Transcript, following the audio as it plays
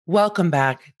Welcome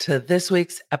back to this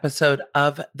week's episode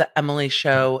of The Emily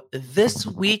Show. This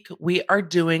week, we are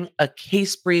doing a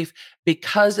case brief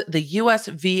because the U.S.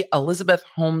 v. Elizabeth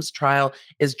Holmes trial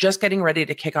is just getting ready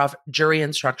to kick off jury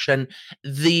instruction.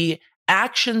 The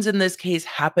actions in this case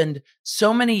happened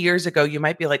so many years ago, you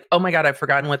might be like, oh my God, I've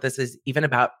forgotten what this is even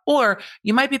about. Or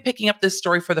you might be picking up this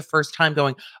story for the first time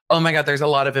going, oh my God, there's a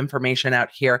lot of information out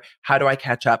here. How do I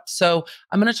catch up? So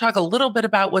I'm going to talk a little bit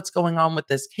about what's going on with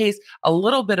this case, a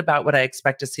little bit about what I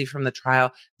expect to see from the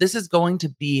trial. This is going to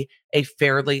be a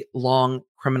fairly long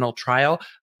criminal trial,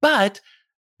 but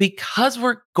because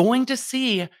we're going to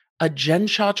see a Jen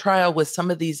Shaw trial with some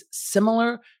of these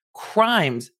similar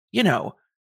crimes,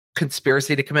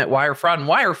 conspiracy to commit wire fraud and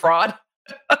wire fraud.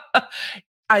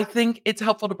 I think it's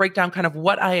helpful to break down kind of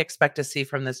what I expect to see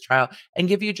from this trial and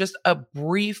give you just a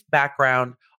brief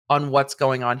background on what's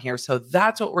going on here. So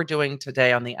that's what we're doing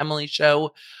today on the Emily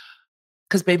Show.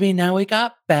 Because, baby, now we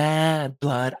got bad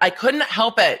blood. I couldn't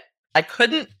help it.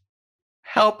 It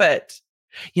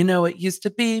used to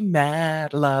be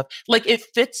mad love. Like, it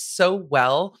fits so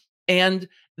well. And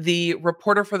the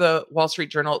reporter for the Wall Street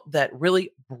Journal that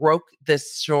really broke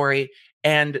this story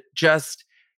and just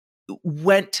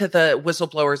went to the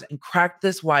whistleblowers and cracked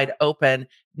this wide open,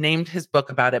 named his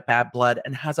book about it, Bad Blood,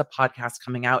 and has a podcast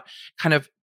coming out kind of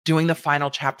doing the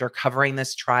final chapter covering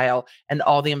this trial and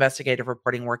all the investigative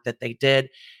reporting work that they did.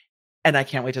 And I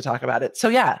can't wait to talk about it. So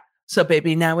yeah. So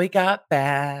baby, now we got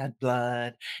bad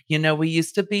blood. We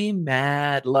used to be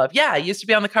mad love. Yeah, I used to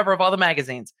be on the cover of all the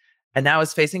magazines and now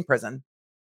is facing prison.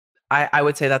 I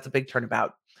would say that's a big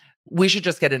turnabout. We should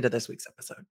just get into this week's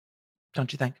episode.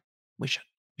 Don't you think? We should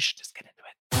just get into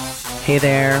it. Hey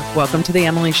there. Welcome to The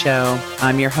Emily Show.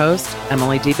 I'm your host,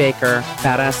 Emily D. Baker,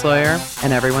 badass lawyer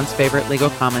and everyone's favorite legal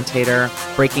commentator,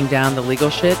 breaking down the legal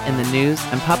shit in the news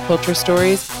and pop culture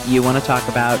stories you want to talk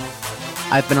about.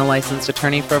 I've been a licensed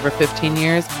attorney for over 15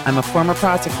 years. I'm a former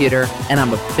prosecutor, and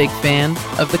I'm a big fan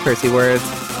of the cursey words.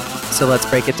 So let's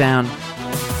break it down.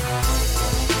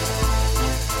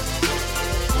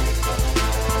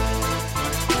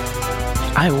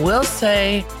 I will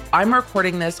say I'm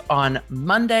recording this on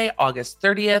Monday, August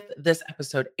 30th. This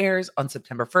episode airs on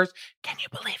September 1st. Can you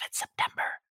believe it's September?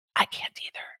 I can't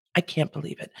either. I can't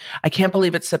believe it. I can't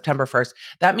believe it's September 1st.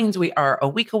 That means we are a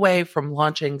week away from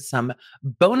launching some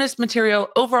bonus material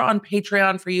over on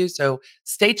Patreon for you. So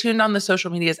stay tuned on the social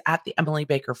medias at the Emily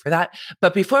Baker for that.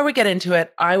 But before we get into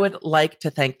it, I would like to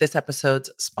thank this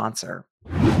episode's sponsor.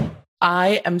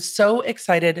 I am so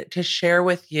excited to share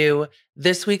with you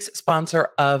this week's sponsor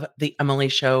of The Emily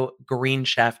Show, Green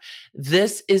Chef.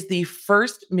 This is the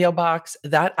first meal box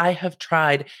that I have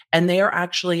tried, and they are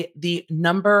actually the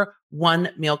number one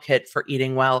meal kit for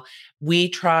eating well. We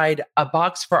tried a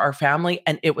box for our family,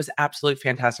 and it was absolutely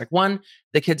fantastic. One,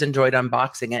 the kids enjoyed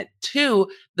unboxing it. Two,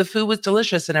 the food was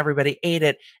delicious and everybody ate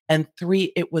it. And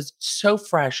three, it was so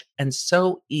fresh and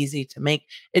so easy to make.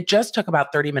 It just took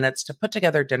about 30 minutes to put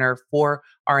together dinner for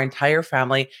our entire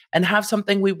family and have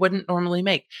something we wouldn't normally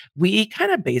make. We eat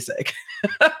kind of basic.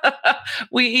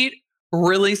 We eat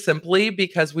really simply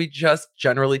because we just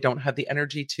generally don't have the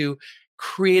energy to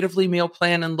creatively meal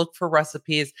plan and look for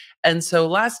recipes. And so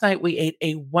last night we ate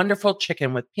a wonderful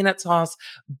chicken with peanut sauce.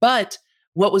 But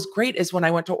what was great is when I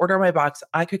went to order my box,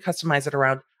 I could customize it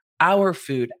around our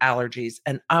food allergies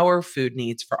and our food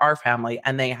needs for our family.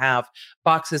 And they have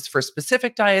boxes for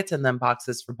specific diets and then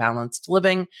boxes for balanced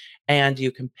living. And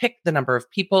you can pick the number of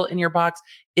people in your box.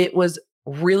 It was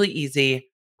really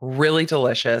easy, really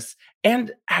delicious,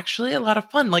 and actually a lot of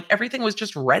fun. Like everything was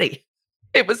just ready.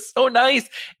 It was so nice.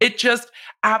 It just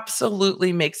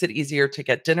absolutely makes it easier to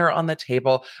get dinner on the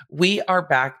table. We are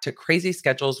back to crazy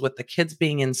schedules with the kids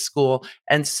being in school.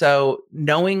 And so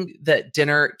knowing that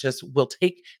dinner just will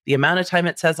take the amount of time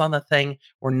it says on the thing,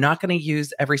 we're not going to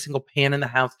use every single pan in the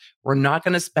house. We're not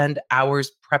going to spend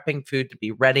hours prepping food to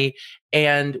be ready.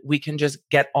 And we can just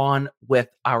get on with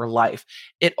our life.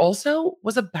 It also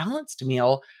was a balanced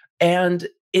meal. And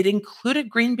it included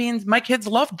green beans. My kids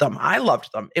loved them. I loved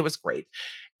them. It was great.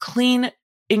 Clean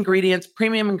ingredients,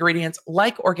 premium ingredients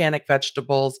like organic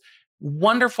vegetables,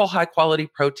 wonderful high quality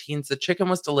proteins. The chicken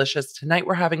was delicious. Tonight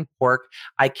we're having pork.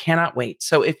 I cannot wait.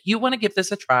 So if you want to give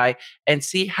this a try and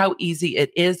see how easy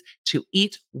it is to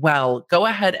eat well, go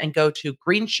ahead and go to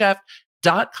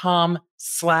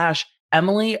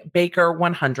greenchef.com/Emily Baker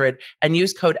 100 and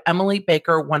use code Emily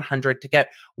Baker 100 to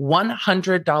get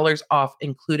 $100 off,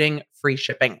 including free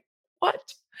shipping.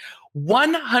 What?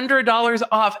 $100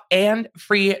 off and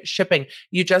free shipping.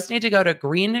 You just need to go to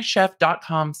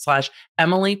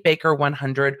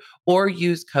greenchef.com/EmilyBaker100 or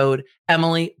use code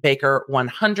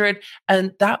EmilyBaker100.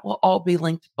 And that will all be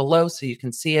linked below so you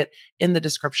can see it in the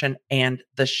description and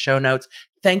the show notes.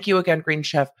 Thank you again, Green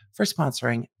Chef, for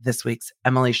sponsoring this week's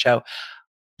Emily Show.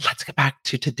 Let's get back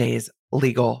to today's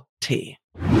legal tea.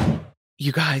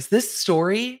 You guys, this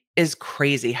story is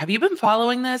crazy. Have you been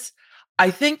following this?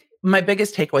 I think my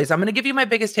biggest takeaways, I'm going to give you my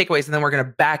biggest takeaways and then we're going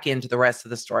to back into the rest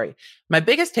of the story. My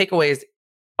biggest takeaways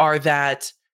are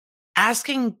that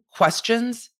asking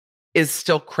questions is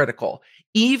still critical.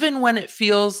 Even when it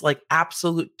feels like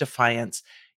absolute defiance,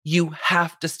 you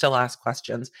have to still ask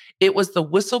questions. It was the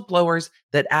whistleblowers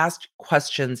that asked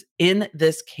questions in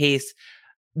this case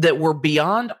that were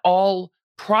beyond all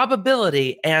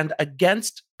probability and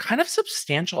against kind of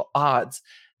substantial odds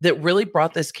that really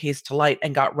brought this case to light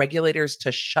and got regulators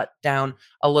to shut down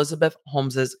Elizabeth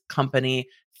Holmes's company,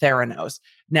 Theranos.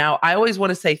 Now, I always want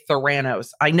to say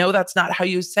Theranos. I know that's not how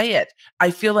you say it.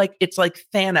 I feel like it's like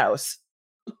Thanos.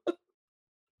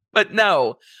 But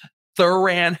no,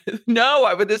 no,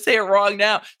 I'm going to say it wrong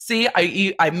now. See,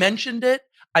 I mentioned it.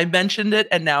 I mentioned it,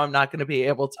 and now I'm not going to be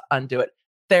able to undo it.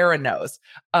 Theranos.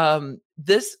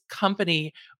 This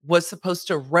company was supposed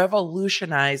to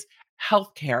revolutionize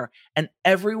healthcare, and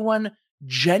everyone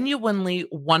genuinely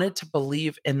wanted to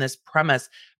believe in this premise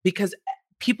because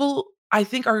people, I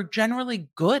think, are generally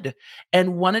good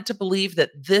and wanted to believe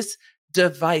that this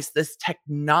device, this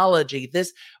technology,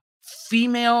 this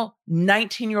female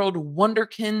 19-year-old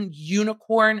wonderkin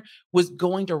unicorn was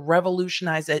going to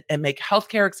revolutionize it and make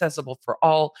healthcare accessible for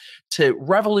all, to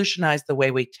revolutionize the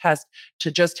way we test, to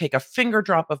just take a finger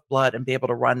drop of blood and be able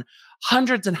to run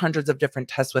hundreds and hundreds of different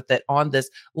tests with it on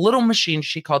this little machine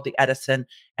she called the Edison.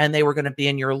 And they were going to be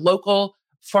in your local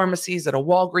pharmacies at a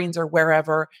Walgreens or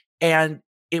wherever. And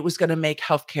it was going to make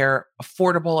healthcare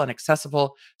affordable and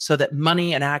accessible so that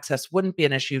money and access wouldn't be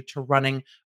an issue to running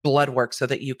blood work, so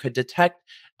that you could detect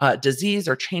disease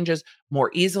or changes more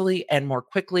easily and more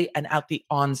quickly and at the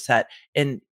onset.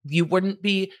 And you wouldn't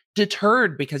be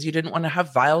deterred because you didn't want to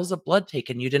have vials of blood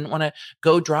taken. You didn't want to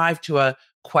go drive to a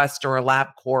Quest or a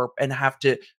LabCorp and have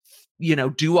to,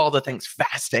 do all the things,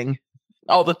 fasting,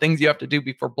 all the things you have to do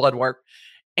before blood work.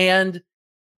 And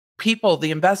people, the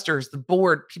investors, the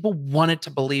board, people wanted to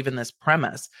believe in this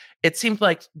premise. It seemed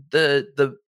like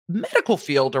the medical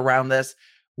field around this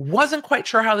wasn't quite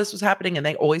sure how this was happening, and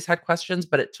they always had questions,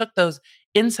 but it took those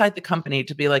inside the company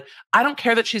to be like, I don't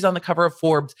care that she's on the cover of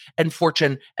Forbes and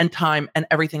Fortune and Time and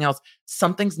everything else.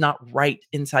 Something's not right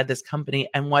inside this company,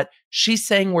 and what she's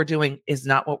saying we're doing is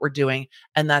not what we're doing.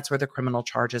 And that's where the criminal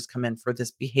charges come in for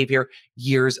this behavior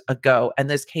years ago. And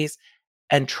this case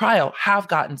and trial have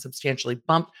gotten substantially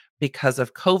bumped because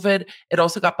of COVID. It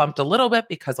also got bumped a little bit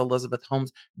because Elizabeth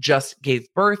Holmes just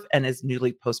gave birth and is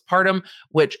newly postpartum,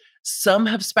 which some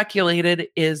have speculated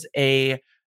is a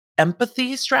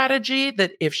empathy strategy,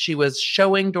 that if she was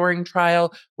showing during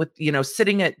trial with,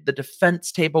 sitting at the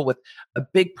defense table with a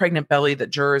big pregnant belly, that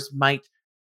jurors might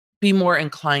be more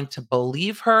inclined to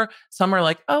believe her. Some are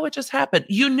like, oh, it just happened.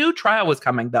 You knew trial was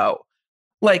coming though.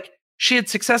 Like, she had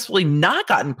successfully not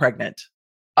gotten pregnant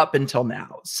up until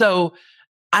now. So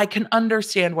I can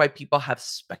understand why people have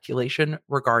speculation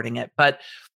regarding it, but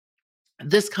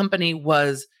this company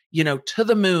was, to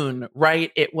the moon,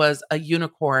 right? It was a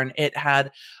unicorn. It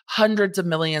had hundreds of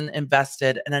millions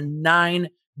invested and a $9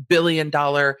 billion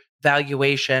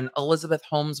valuation. Elizabeth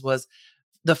Holmes was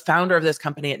the founder of this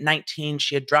company at 19.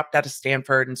 She had dropped out of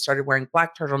Stanford and started wearing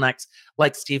black turtlenecks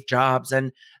like Steve Jobs,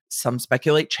 and some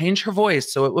speculate changed her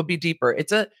voice so it would be deeper.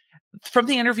 From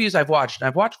the interviews I've watched, and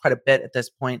I've watched quite a bit at this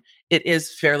point, it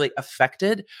is fairly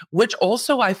affected, which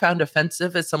also I found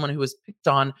offensive as someone who was picked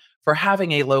on for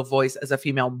having a low voice as a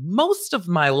female most of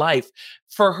my life.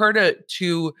 For her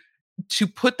to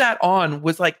put that on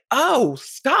was like, oh,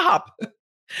 stop.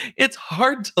 It's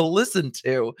hard to listen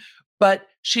to. But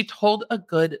she told a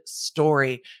good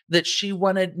story, that she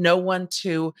wanted no one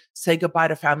to say goodbye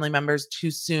to family members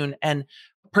too soon. And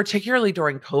particularly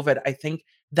during COVID, I think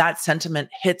that sentiment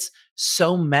hits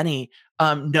so many.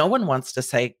 No one wants to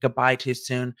say goodbye too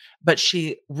soon, but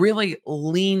she really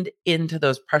leaned into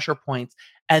those pressure points.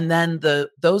 And then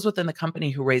those within the company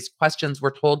who raised questions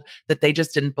were told that they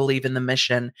just didn't believe in the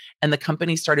mission. And the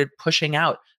company started pushing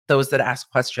out those that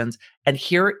asked questions. And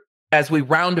here, as we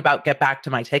roundabout get back to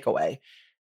my takeaway,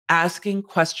 asking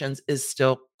questions is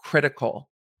still critical,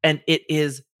 and it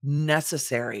is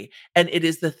necessary. And it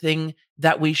is the thing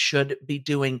that we should be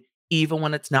doing even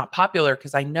when it's not popular,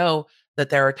 because I know that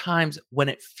there are times when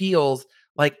it feels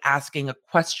like asking a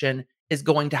question is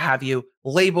going to have you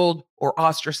labeled or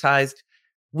ostracized.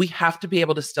 We have to be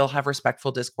able to still have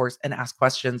respectful discourse and ask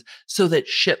questions so that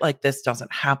shit like this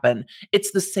doesn't happen.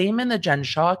 It's the same in the Jen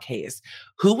Shah case.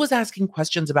 Who was asking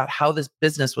questions about how this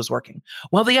business was working?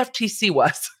 Well, the FTC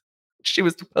was. She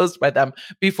was deposed by them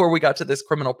before we got to this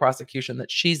criminal prosecution that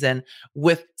she's in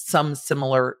with some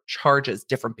similar charges,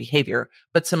 different behavior,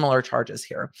 but similar charges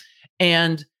here.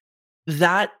 And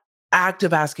that act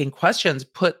of asking questions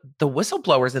put the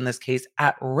whistleblowers in this case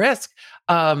at risk.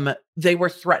 They were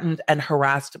threatened and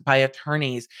harassed by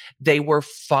attorneys. They were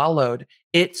followed.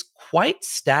 It's quite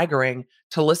staggering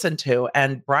to listen to.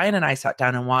 And Brian and I sat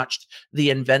down and watched The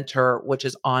Inventor, which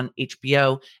is on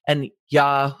HBO, and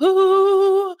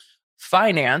Yahoo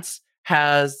Finance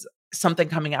has something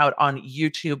coming out on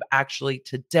YouTube actually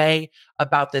today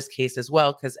about this case as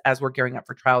well. Because as we're gearing up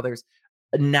for trial, there's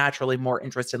naturally more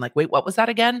interest in like, wait, what was that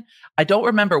again? I don't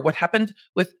remember what happened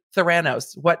with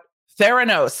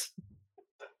Theranos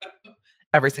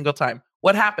every single time.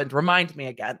 What happened? Remind me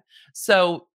again.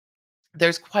 So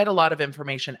there's quite a lot of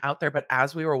information out there, but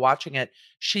as we were watching it,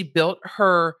 she built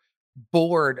her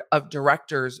board of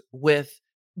directors with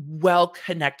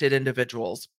well-connected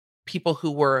individuals, people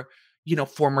who were,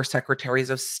 former secretaries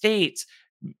of state,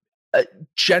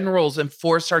 generals and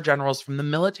four-star generals from the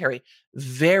military,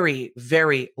 very,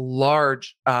 very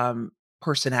large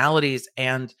personalities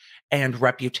and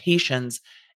reputations.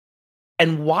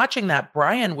 And watching that,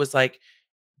 Brian was like,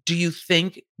 do you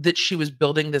think that she was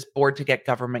building this board to get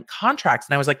government contracts?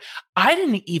 And I was like, I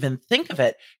didn't even think of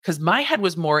it, because my head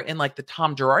was more in like the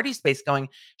Tom Girardi space going,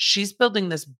 she's building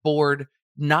this board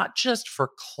not just for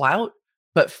clout,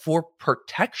 but for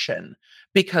protection.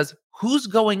 Because who's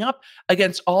going up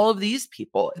against all of these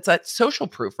people? It's that social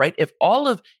proof, right? If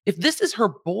this is her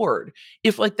board,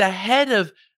 if like the head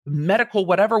of medical,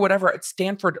 whatever at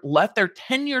Stanford left their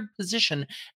tenured position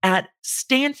at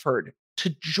Stanford to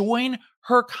join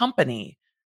her company,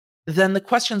 then the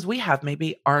questions we have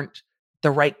maybe aren't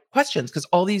the right questions, because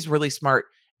all these really smart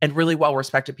and really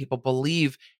well-respected people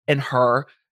believe in her.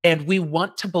 And we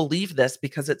want to believe this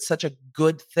because it's such a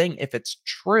good thing if it's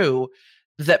true,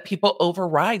 that people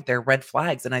override their red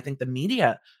flags. And I think the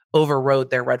media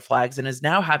overrode their red flags and is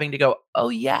now having to go, oh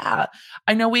yeah,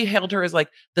 I know we hailed her as like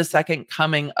the second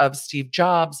coming of Steve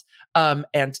Jobs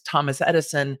and Thomas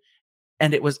Edison,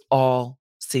 and it was all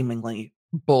seemingly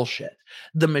bullshit.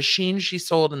 The machine she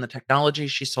sold and the technology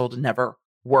she sold never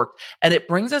worked. And it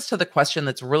brings us to the question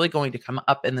that's really going to come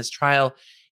up in this trial.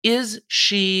 Is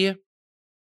she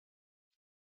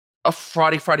a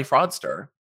fraudster?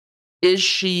 Is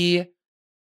she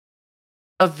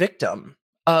a victim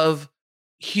of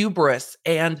hubris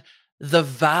and the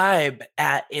vibe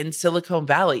in Silicon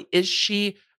Valley? Is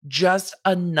she just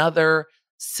another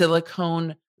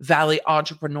Silicon Valley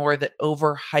entrepreneur that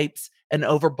overhypes and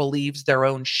overbelieves their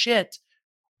own shit?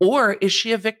 Or is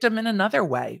she a victim in another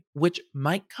way, which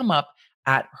might come up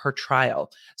at her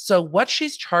trial? So what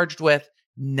she's charged with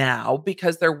now,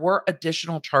 because there were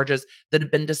additional charges that have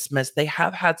been dismissed, they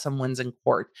have had some wins in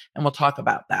court, and we'll talk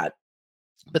about that.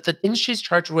 But the thing she's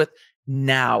charged with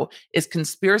now is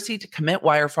conspiracy to commit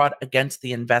wire fraud against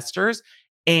the investors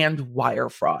and wire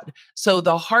fraud. So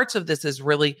the hearts of this is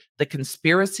really the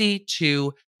conspiracy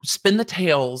to spin the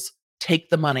tails, take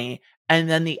the money, and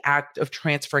then the act of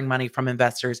transferring money from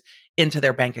investors into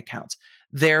their bank accounts.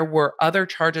 There were other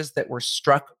charges that were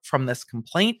struck from this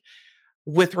complaint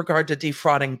with regard to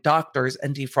defrauding doctors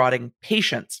and defrauding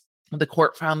patients. The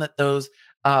court found that those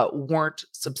weren't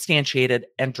substantiated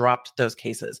and dropped those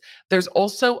cases. There's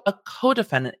also a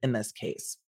co-defendant in this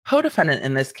case. Co-defendant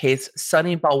in this case,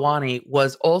 Sunny Balwani,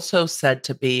 was also said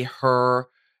to be her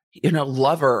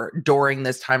lover during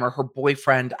this time, or her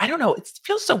boyfriend. I don't know. It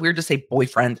feels so weird to say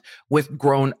boyfriend with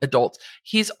grown adults.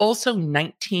 He's also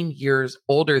 19 years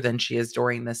older than she is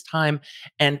during this time.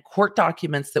 And court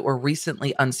documents that were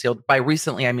recently unsealed, by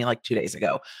recently, I mean like 2 days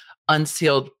ago,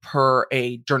 unsealed per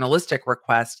a journalistic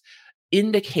request,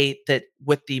 indicate that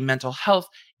with the mental health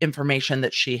information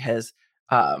that she has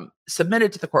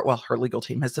submitted to the court, well, her legal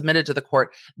team has submitted to the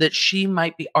court, that she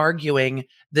might be arguing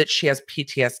that she has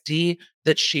PTSD,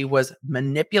 that she was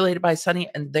manipulated by Sunny,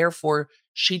 and therefore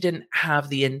she didn't have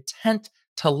the intent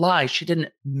to lie. She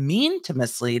didn't mean to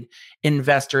mislead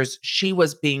investors. She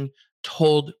was being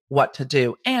told what to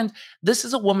do. And this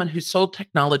is a woman who sold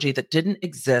technology that didn't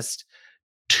exist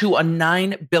to a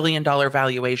 $9 billion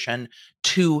valuation,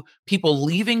 to people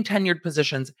leaving tenured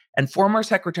positions and former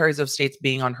secretaries of states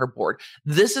being on her board.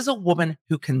 This is a woman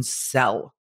who can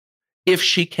sell. If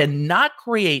she cannot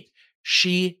create,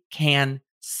 she can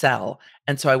sell.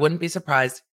 And so I wouldn't be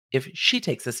surprised if she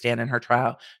takes a stand in her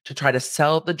trial to try to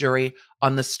sell the jury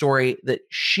on the story that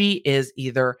she is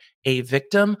either a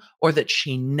victim or that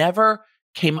she never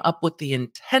came up with the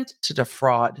intent to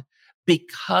defraud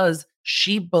because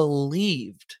she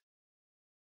believed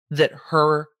that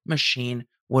her machine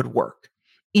would work,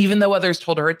 even though others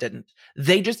told her it didn't.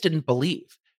 They just didn't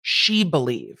believe. She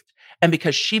believed. And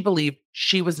because she believed,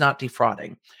 she was not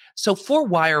defrauding. So for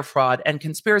wire fraud and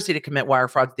conspiracy to commit wire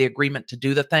fraud, the agreement to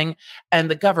do the thing, and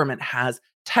the government has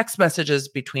text messages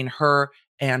between her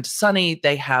and Sonny.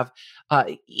 They have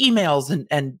emails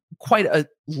and quite a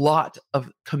lot of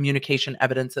communication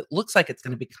evidence that looks like it's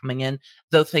going to be coming in,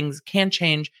 though things can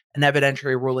change and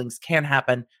evidentiary rulings can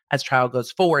happen as trial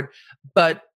goes forward.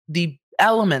 But the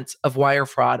elements of wire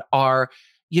fraud are,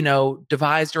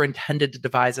 devised or intended to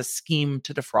devise a scheme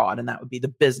to defraud. And that would be the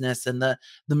business and the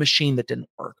machine that didn't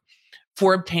work.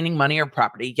 For obtaining money or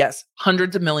property, yes,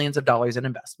 hundreds of millions of dollars in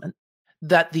investment.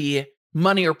 That the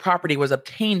money or property was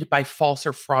obtained by false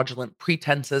or fraudulent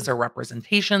pretenses or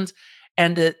representations,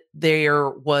 and that there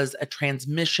was a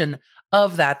transmission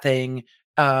of that thing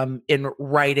in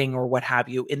writing or what have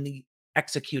you in the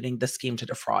executing the scheme to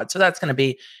defraud. So that's going to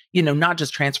be, not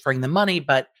just transferring the money,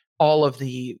 but all of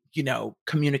the,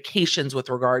 communications with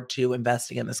regard to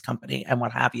investing in this company and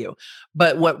what have you.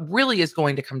 But what really is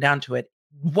going to come down to it,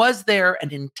 was there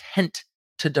an intent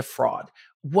to defraud?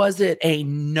 Was it a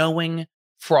knowing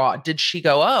fraud? Did she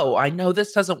go, oh, I know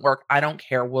this doesn't work. I don't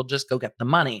care. We'll just go get the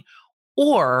money.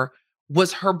 Or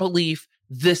was her belief,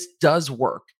 this does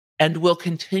work and will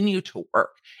continue to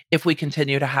work if we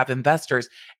continue to have investors?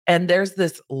 And there's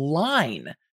this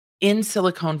line in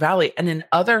Silicon Valley and in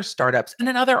other startups and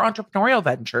in other entrepreneurial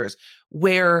ventures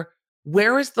where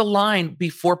is the line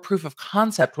before proof of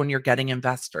concept when you're getting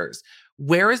investors?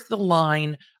 Where is the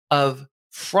line of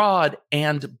fraud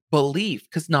and belief?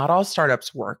 Because not all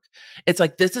startups work. It's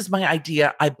like, this is my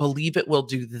idea. I believe it will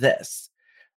do this.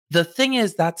 The thing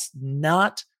is, that's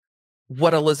not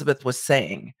what Elizabeth was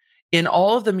saying. In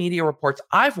all of the media reports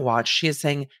I've watched, she is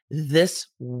saying, this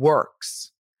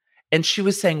works. And she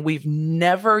was saying, we've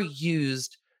never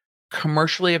used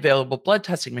commercially available blood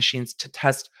testing machines to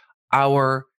test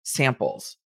our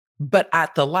samples. But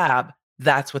at the lab,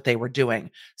 that's what they were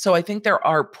doing. So I think there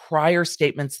are prior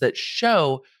statements that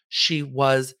show she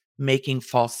was making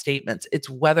false statements. It's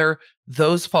whether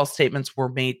those false statements were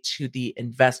made to the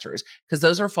investors, because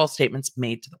those are false statements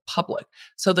made to the public.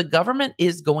 So the government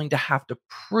is going to have to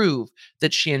prove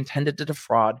that she intended to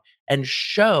defraud and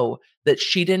show that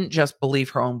she didn't just believe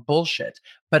her own bullshit,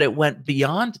 but it went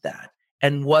beyond that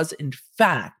and was in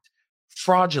fact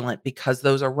fraudulent because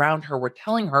those around her were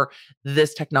telling her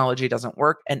this technology doesn't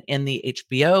work. And in the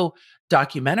HBO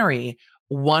documentary,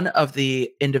 one of the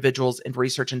individuals in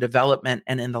research and development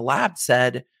and in the lab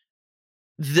said,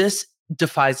 this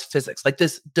defies physics. Like,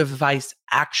 this device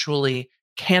actually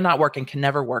cannot work and can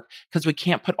never work because we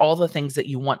can't put all the things that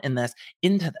you want in this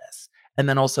into this. And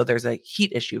then also there's a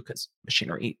heat issue because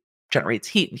machinery generates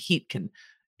heat and heat can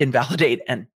invalidate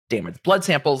and damage blood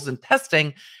samples and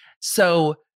testing.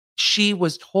 So she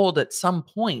was told at some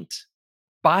point,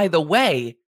 by the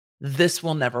way, this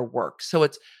will never work. So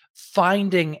it's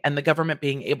finding and the government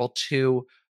being able to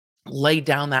lay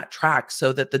down that track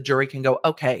so that the jury can go,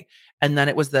 okay, and then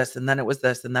it was this, and then it was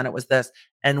this, and then it was this.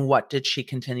 And what did she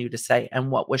continue to say?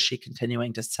 And what was she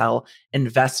continuing to sell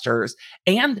investors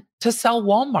and to sell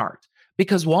Walmart?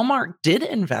 Because Walmart did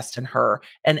invest in her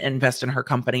and invest in her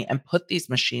company and put these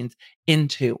machines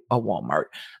into a Walmart.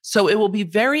 So it will be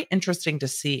very interesting to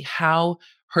see how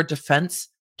her defense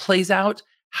plays out,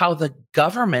 how the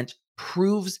government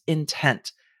proves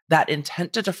intent. That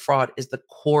intent to defraud is the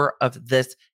core of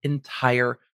this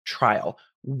entire trial.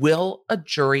 Will a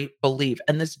jury believe?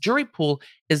 And this jury pool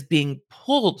is being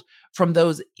pulled from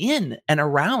those in and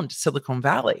around Silicon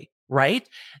Valley, right?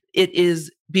 It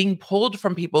is being pulled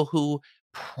from people who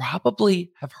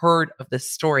probably have heard of this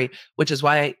story, which is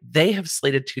why they have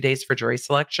slated 2 days for jury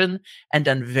selection and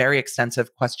done very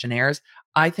extensive questionnaires.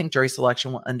 I think jury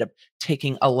selection will end up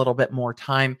taking a little bit more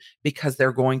time because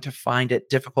they're going to find it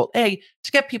difficult, A,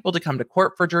 to get people to come to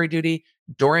court for jury duty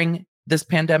during this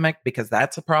pandemic, because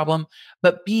that's a problem,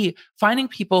 but B, finding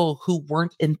people who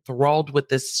weren't enthralled with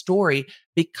this story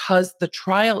because the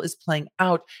trial is playing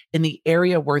out in the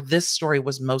area where this story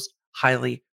was most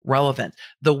highly relevant.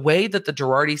 The way that the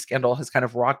Girardi scandal has kind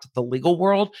of rocked the legal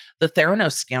world, the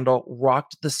Theranos scandal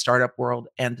rocked the startup world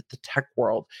and the tech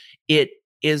world. It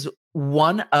is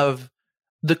one of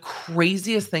the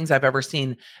craziest things I've ever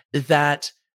seen,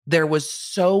 that there was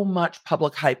so much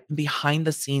public hype behind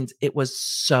the scenes. It was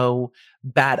so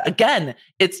bad. Again,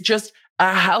 it's just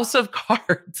a house of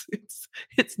cards.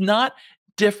 It's not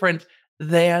different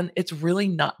it's really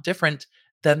not different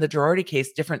than the Girardi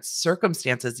case, different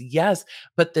circumstances, yes,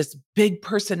 but this big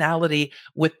personality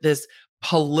with this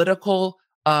political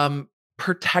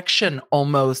protection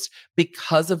almost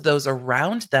because of those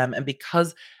around them and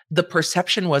because the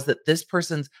perception was that this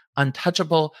person's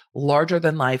untouchable, larger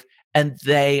than life, and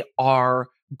they are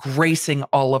gracing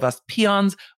all of us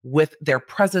peons with their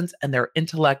presence and their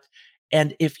intellect.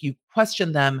 And if you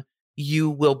question them, you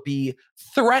will be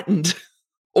threatened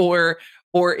or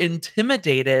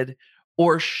intimidated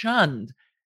or shunned.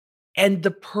 And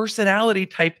the personality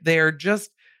type there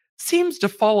just seems to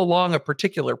follow along a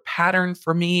particular pattern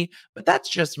for me, but that's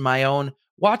just my own.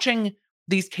 Watching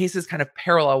these cases kind of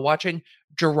parallel, watching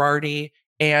Girardi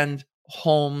and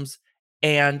Holmes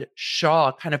and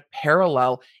Shaw kind of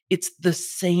parallel, it's the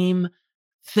same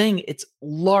thing. It's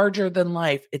larger than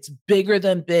life. It's bigger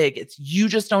than big. It's you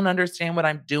just don't understand what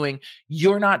I'm doing.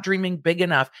 You're not dreaming big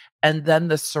enough. And then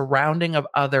the surrounding of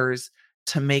others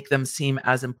to make them seem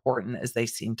as important as they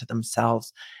seem to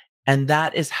themselves. And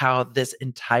that is how this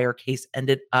entire case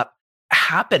ended up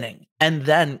happening and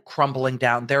then crumbling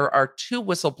down. There are two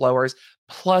whistleblowers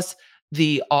plus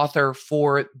the author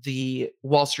for the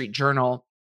Wall Street Journal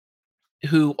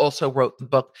who also wrote the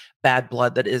book Bad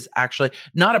Blood, that is actually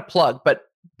not a plug,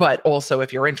 but also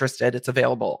if you're interested, it's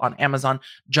available on Amazon.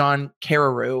 John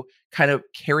Carreyrou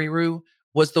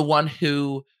was the one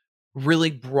who really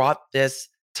brought this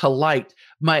to light.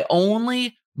 My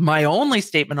only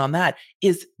statement on that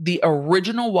is the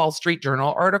original Wall Street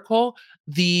Journal article,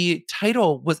 the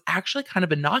title was actually kind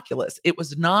of innocuous. It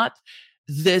was not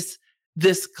this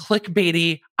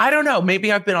clickbaity, I don't know,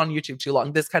 maybe I've been on YouTube too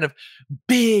long, this kind of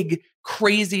big,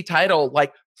 crazy title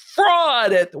like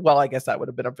fraud. Well, I guess that would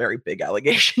have been a very big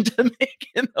allegation to make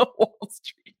in the Wall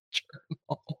Street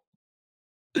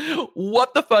Journal.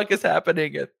 What the fuck is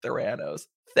happening at Theranos?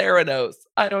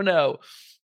 I don't know.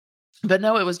 But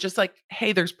no, it was just like,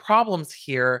 hey, there's problems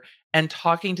here. And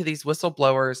talking to these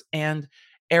whistleblowers, and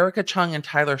Erica Chung and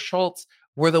Tyler Schultz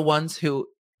were the ones who,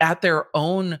 at their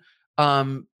own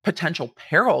potential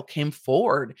peril, came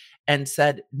forward and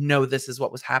said, no, this is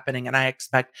what was happening. And I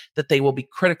expect that they will be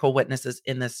critical witnesses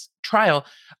in this trial.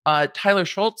 Tyler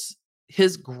Schultz,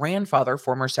 his grandfather,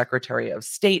 former Secretary of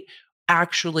State,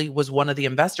 actually was one of the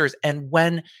investors. And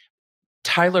when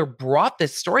Tyler brought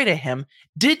this story to him,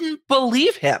 didn't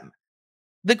believe him.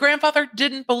 The grandfather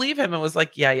didn't believe him and was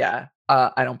like, yeah,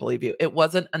 I don't believe you. It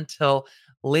wasn't until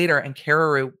later, and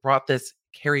Carreyrou brought this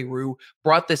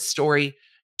story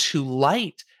to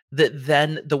light, that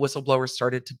then the whistleblowers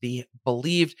started to be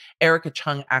believed. Erica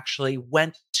Chung actually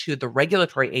went to the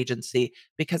regulatory agency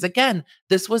because, again,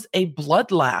 this was a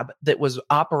blood lab that was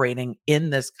operating in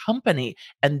this company,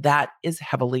 and that is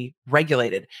heavily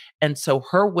regulated. And so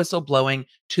her whistleblowing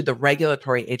to the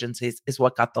regulatory agencies is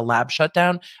what got the lab shut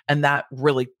down, and that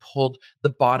really pulled the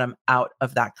bottom out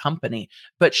of that company.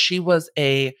 But she was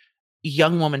a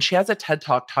young woman. She has a TED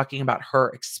Talk talking about her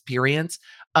experience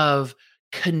of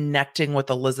connecting with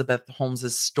Elizabeth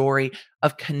Holmes's story,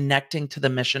 of connecting to the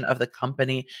mission of the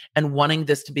company and wanting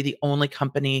this to be the only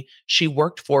company she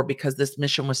worked for because this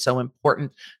mission was so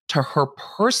important to her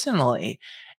personally,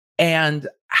 and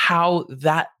how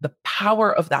the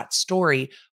power of that story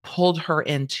pulled her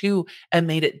into and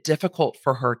made it difficult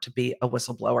for her to be a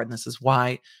whistleblower. And this is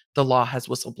why the law has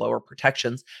whistleblower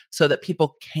protections, so that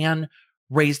people can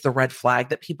raise the red flag,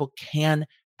 that people can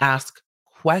ask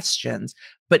questions.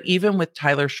 But even with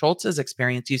Tyler Schultz's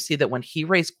experience, you see that when he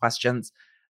raised questions,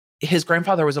 his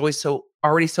grandfather was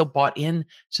already so bought in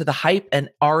to the hype and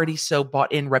already so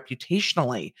bought in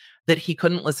reputationally that he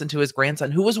couldn't listen to his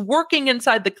grandson, who was working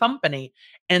inside the company,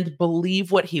 and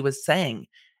believe what he was saying.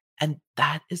 And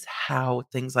that is how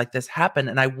things like this happen.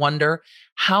 And I wonder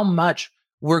how much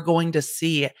we're going to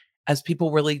see as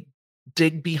people really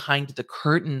dig behind the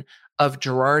curtain of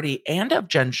Girardi and of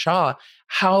Jen Shaw.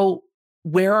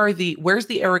 Where's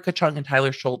the Erica Chung and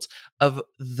Tyler Schultz of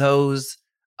those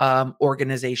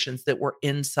organizations that were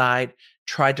inside,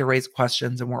 tried to raise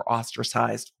questions, and were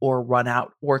ostracized or run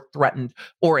out or threatened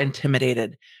or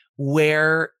intimidated?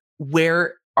 Where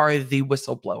are the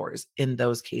whistleblowers in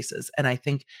those cases? And I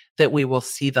think that we will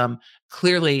see them.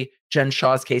 Clearly, Jen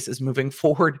Shaw's case is moving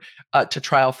forward to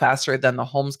trial faster than the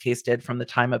Holmes case did from the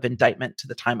time of indictment to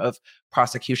the time of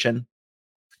prosecution.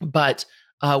 But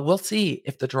we'll see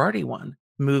if the Girardi one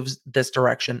moves this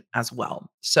direction as well.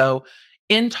 So,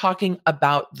 in talking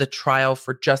about the trial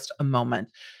for just a moment,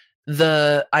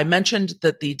 I mentioned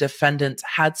that the defendants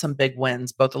had some big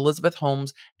wins. Both Elizabeth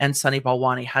Holmes and Sunny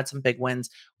Balwani had some big wins.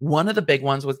 One of the big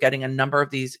ones was getting a number of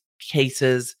these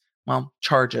charges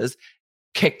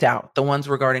kicked out. The ones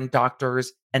regarding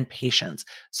doctors and patients.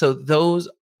 So those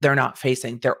they're not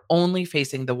facing. They're only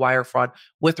facing the wire fraud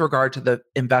with regard to the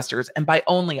investors. And by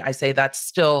only, I say that's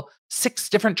still 6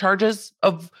 different charges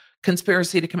of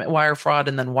conspiracy to commit wire fraud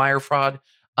and then wire fraud.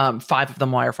 5 of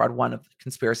them wire fraud, 1 of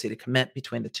conspiracy to commit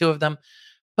between the 2 of them.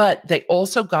 But they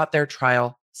also got their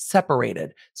trial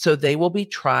separated. So they will be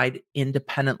tried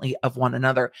independently of one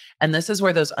another. And this is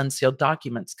where those unsealed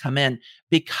documents come in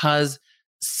because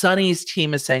Sonny's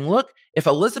team is saying, look, if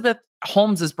Elizabeth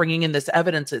Holmes is bringing in this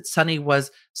evidence that Sonny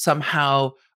was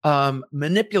somehow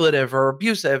manipulative or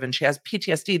abusive and she has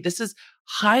PTSD, this is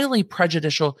highly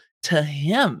prejudicial to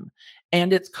him.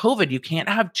 And it's COVID. You can't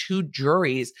have 2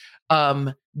 juries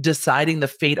deciding the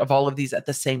fate of all of these at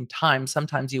the same time.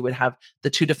 Sometimes you would have the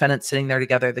 2 defendants sitting there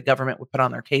together. The government would put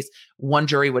on their case. One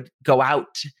jury would go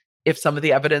out if some of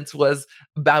the evidence was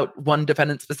about one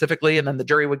defendant specifically, and then the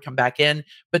jury would come back in.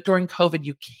 But during COVID,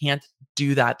 you can't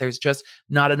do that. There's just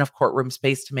not enough courtroom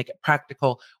space to make it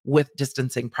practical with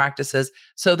distancing practices.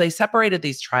 So they separated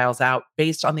these trials out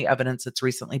based on the evidence that's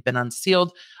recently been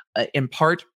unsealed in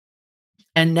part.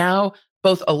 And now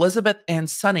both Elizabeth and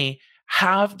Sonny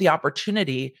have the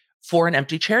opportunity for an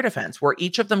empty chair defense where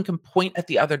each of them can point at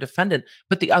the other defendant,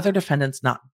 but the other defendant's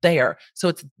not there. So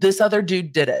it's this other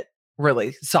dude did it.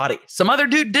 Really, Saudi. Some other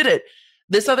dude did it.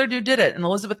 This other dude did it. And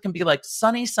Elizabeth can be like,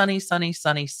 Sonny, Sonny, Sonny,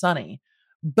 Sonny, Sonny.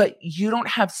 But you don't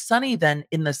have Sonny then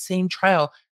in the same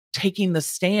trial taking the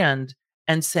stand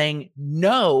and saying,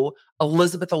 no,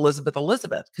 Elizabeth, Elizabeth,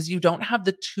 Elizabeth, because you don't have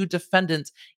the 2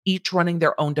 defendants each running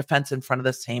their own defense in front of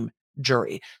the same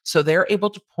jury. So they're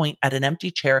able to point at an empty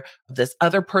chair of this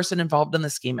other person involved in the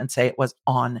scheme and say it was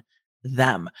on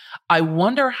them. I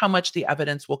wonder how much the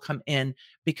evidence will come in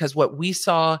because what we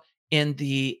saw in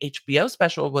the HBO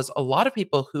special was a lot of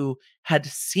people who had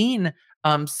seen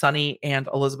Sonny and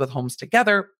Elizabeth Holmes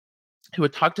together, who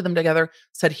had talked to them together,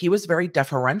 said he was very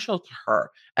deferential to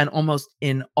her and almost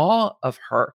in awe of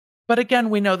her. But again,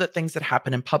 we know that things that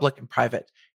happen in public and private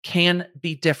can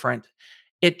be different.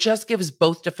 It just gives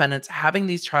both defendants, having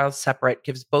these trials separate,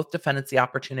 gives both defendants the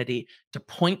opportunity to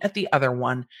point at the other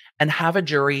one and have a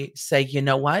jury say, you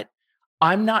know what?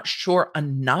 I'm not sure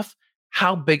enough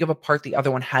how big of a part the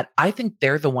other one had. I think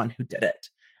they're the one who did it.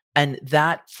 And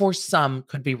that for some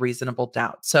could be reasonable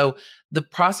doubt. So the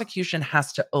prosecution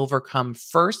has to overcome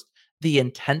first the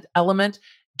intent element.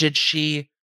 Did she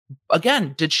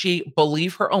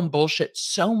believe her own bullshit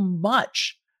so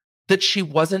much that she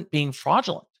wasn't being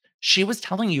fraudulent? She was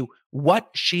telling you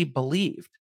what she believed.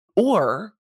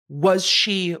 Or was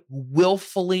she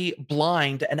willfully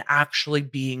blind and actually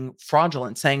being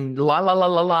fraudulent, saying, la, la, la,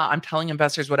 la, la, I'm telling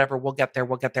investors whatever, we'll get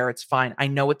there, it's fine. I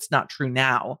know it's not true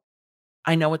now.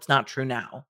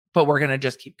 But we're going to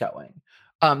just keep going.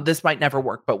 This might never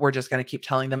work, but we're just going to keep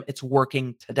telling them it's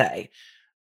working today.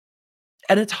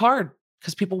 And it's hard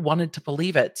because people wanted to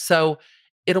believe it. So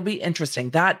it'll be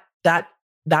interesting.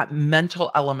 That mental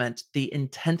element, the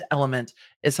intent element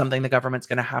is something the government's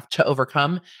going to have to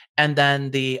overcome. And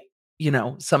then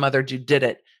some other dude did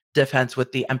it defense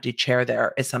with the empty chair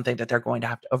there is something that they're going to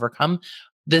have to overcome.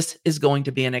 This is going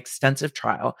to be an extensive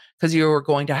trial because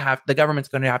the government's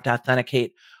going to have to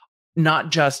authenticate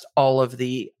not just all of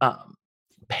the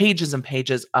pages and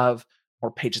pages,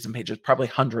 probably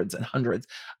hundreds and hundreds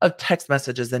of text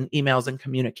messages and emails and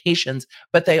communications,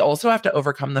 but they also have to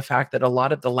overcome the fact that a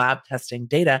lot of the lab testing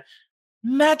data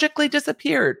magically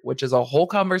disappeared, which is a whole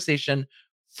conversation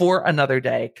for another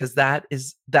day, because that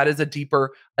is a deeper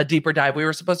dive. We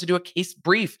were supposed to do a case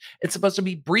brief. It's supposed to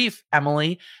be brief,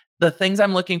 Emily. The things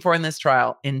I'm looking for in this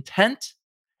trial: intent,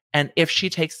 and if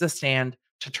she takes the stand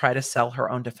to try to sell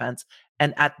her own defense.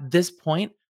 And at this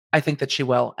point, I think that she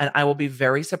will. And I will be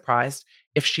very surprised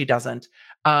if she doesn't.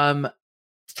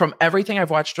 From everything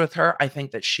I've watched with her, I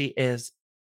think that she is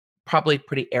probably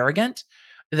pretty arrogant,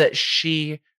 that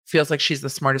she feels like she's the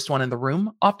smartest one in the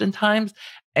room oftentimes.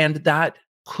 And that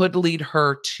could lead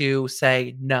her to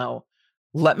say, no,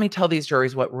 let me tell these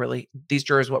jurors what really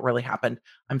happened.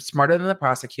 I'm smarter than the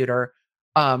prosecutor.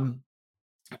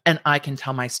 And I can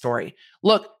tell my story.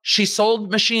 Look, she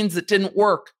sold machines that didn't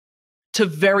work to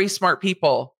very smart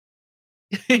people,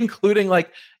 including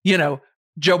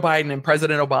Joe Biden and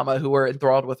President Obama, who were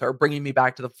enthralled with her, bringing me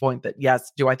back to the point that,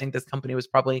 yes, do I think this company was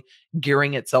probably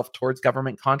gearing itself towards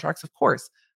government contracts? Of course.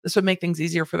 This would make things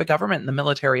easier for the government and the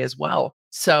military as well.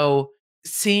 So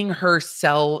seeing her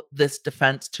sell this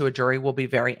defense to a jury will be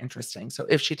very interesting. So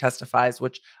if she testifies,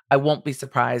 which I won't be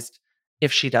surprised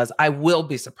if she does, I will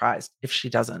be surprised if she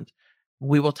doesn't.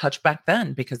 We will touch back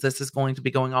then, because this is going to be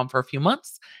going on for a few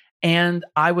months. And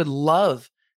I would love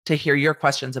to hear your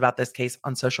questions about this case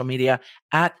on social media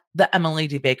at the Emily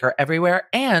D. Baker everywhere.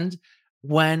 And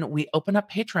when we open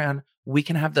up Patreon, we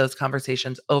can have those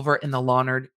conversations over in the Law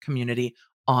Nerd community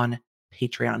on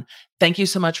Patreon. Thank you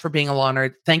so much for being a Law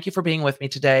Nerd. Thank you for being with me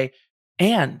today.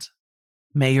 And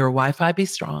may your Wi Fi be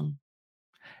strong.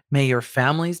 May your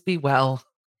families be well.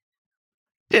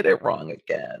 Did it wrong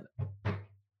again.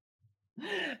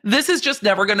 This is just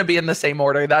never going to be in the same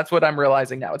order. That's what I'm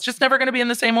realizing now. It's just never going to be in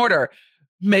the same order.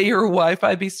 May your Wi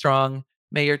Fi be strong.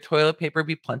 May your toilet paper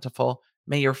be plentiful.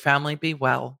 May your family be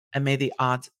well. And may the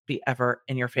odds be ever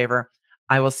in your favor.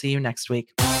 I will see you next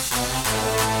week.